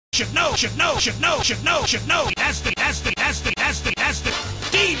should know. That's the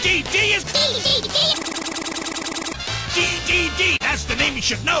Dedede is Dedede. That's the name you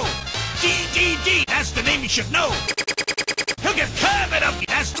should know. Dedede. That's the name you should know. He'll get curved up.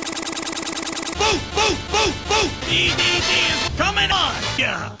 That's boo. Dedede is coming on.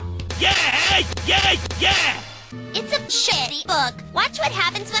 Yeah. It's a shitty book. Watch what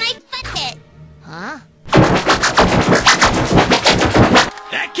happens when I flip it. Huh?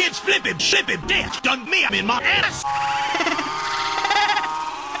 That kid's flipping, dance. Done me up in my ass.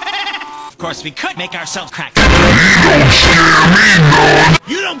 Of course, we could make ourselves crack. You don't scare me, none.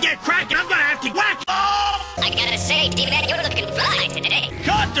 You don't get cracked, I'm gonna have to whack. Oh! I gotta say, Dedede, you're looking fly today.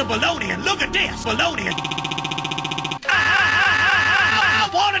 Cut the baloney and look at this. Baloney. I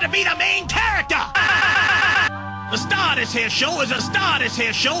wanted to be the main character. The star of this here show is a star.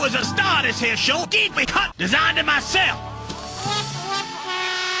 Deeply cut, designed it myself.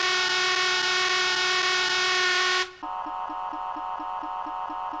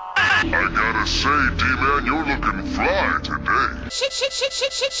 I gotta say, D-Man, you're looking fly today.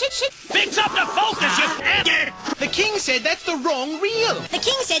 Shit. Fix up the focus, you idiot! The king said that's the wrong reel. The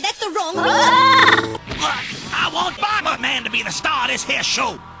king said that's the wrong reel. I want Bomberman to be the star of this here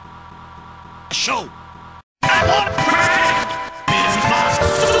show. I want Miss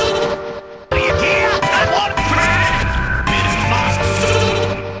Monster. Do you hear? I want Miss Monster.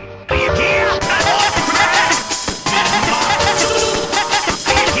 Do you hear? I want Miss Monster.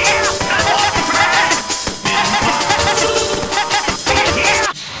 Do you hear? I want Miss Monster. Do you hear?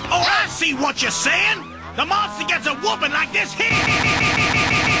 Oh, I see what you're saying. The monster gets a whooping like this here.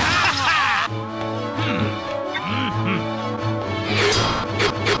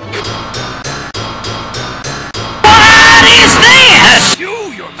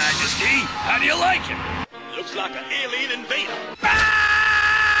 Your Majesty, how do you like him? Looks like an alien invader.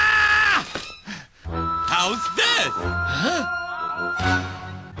 Ah! How's this? Huh?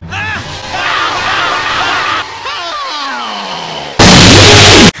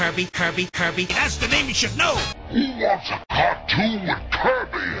 Kirby. That's the name you should know. Who wants a cartoon with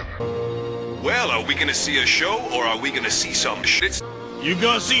Kirby in it? Well, are we gonna see a show, or are we gonna see some shit? You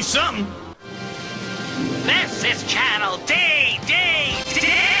gonna see something. This is Channel D.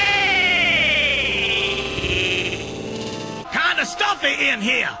 Kinda stuffy in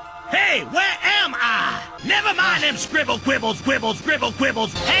here. Hey, where am I? Never mind them scribble quibbles.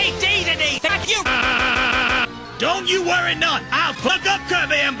 Hey, Dedede, thank you. Don't you worry none. I'll plug up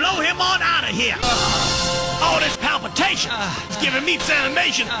Kirby and blow him on out of here. All this palpitation is giving me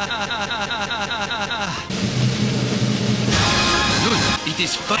animation. Look, it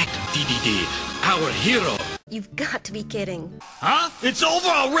is fact, Dedede, our hero. You've got to be kidding. Huh? It's over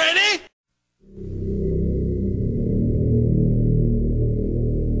already?